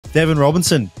Dev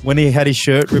Robertson when he had his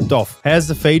shirt ripped off. How's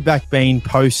the feedback been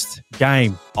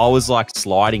post-game? I was like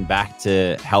sliding back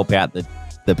to help out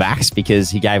the backs because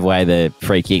he gave away the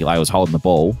free kick. Like I was holding the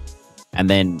ball, and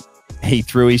then he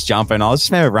threw his jumper, and I was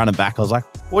just never running back. I was like,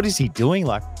 what is he doing?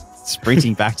 Like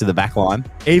sprinting back to the back line.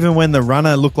 Even when the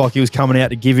runner looked like he was coming out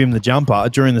to give him the jumper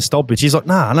during the stoppage, he's like,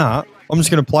 nah, I'm just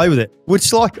going to play with it.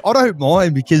 Which, like, I don't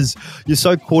mind because you're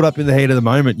so caught up in the heat of the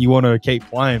moment. You want to keep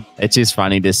playing. It's just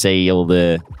funny to see all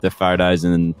the photos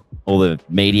and all the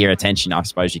media attention, I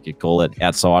suppose you could call it,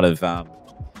 outside of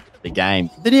the game.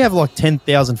 Did he have like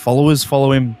 10,000 followers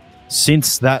follow him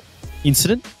since that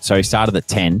incident? So he started at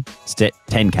 10.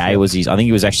 10K was his. I think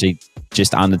he was actually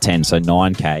just under 10, so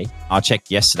 9K. I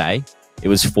checked yesterday. It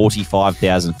was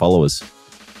 45,000 followers.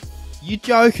 You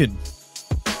joking?